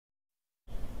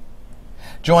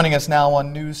Joining us now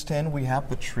on News 10, we have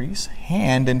Patrice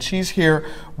Hand, and she's here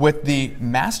with the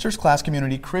Master's Class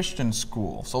Community Christian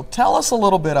School. So tell us a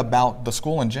little bit about the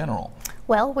school in general.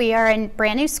 Well, we are a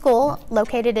brand new school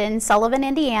located in Sullivan,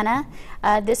 Indiana.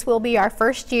 This will be our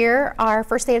first year. Our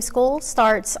first day of school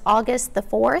starts August the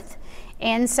 4th.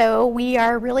 And so we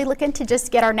are really looking to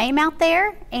just get our name out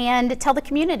there and tell the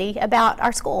community about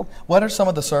our school. What are some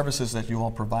of the services that you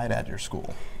all provide at your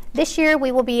school? This year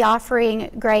we will be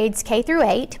offering grades K through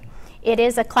 8. It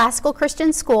is a classical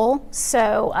Christian school,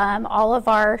 so all of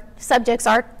our subjects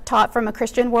are taught from a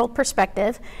Christian world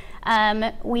perspective.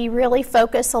 We really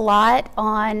focus a lot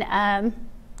on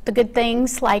the good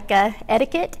things like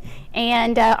etiquette,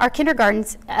 and our kindergarten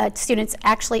students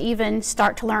actually even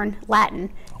start to learn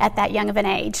Latin at that young of an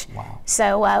age. Wow.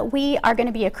 So we are going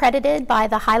to be accredited by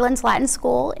the Highlands Latin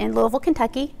School in Louisville,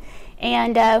 Kentucky,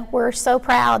 and we're so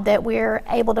proud that we're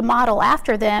able to model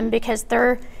after them because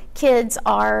their kids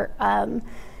are,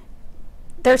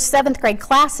 their 7th grade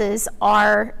classes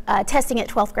are testing at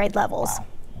 12th grade levels. Wow.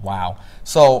 Wow.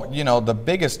 So, you know, the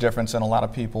biggest difference, and a lot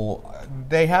of people,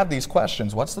 they have these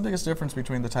questions. What's the biggest difference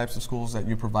between the types of schools that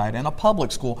you provide and a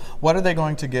public school? What are they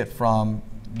going to get from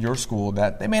your school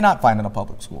that they may not find in a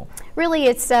public school? Really,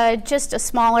 it's just a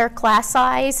smaller class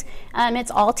size. It's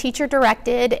all teacher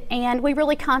directed, and we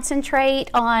really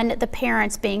concentrate on the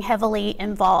parents being heavily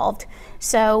involved.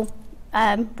 So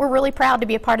we're really proud to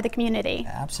be a part of the community.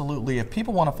 Absolutely. If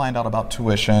people want to find out about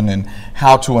tuition and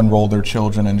how to enroll their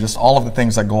children and just all of the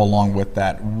things that go along with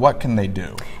that, what can they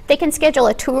do? They can schedule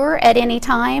a tour at any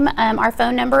time. Our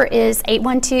phone number is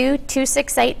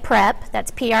 812-268-PREP,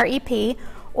 that's P-R-E-P,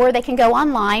 or they can go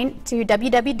online to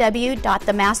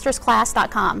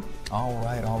www.themastersclass.com. All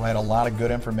right, a lot of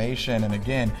good information. And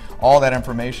again, all that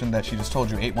information that she just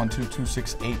told you,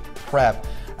 812-268-PREP,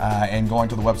 and going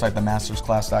to the website,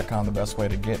 themastersclass.com, the best way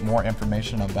to get more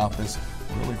information about this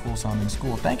really cool sounding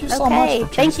school. Thank you so much. Okay,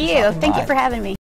 thank you. Thank you for having me.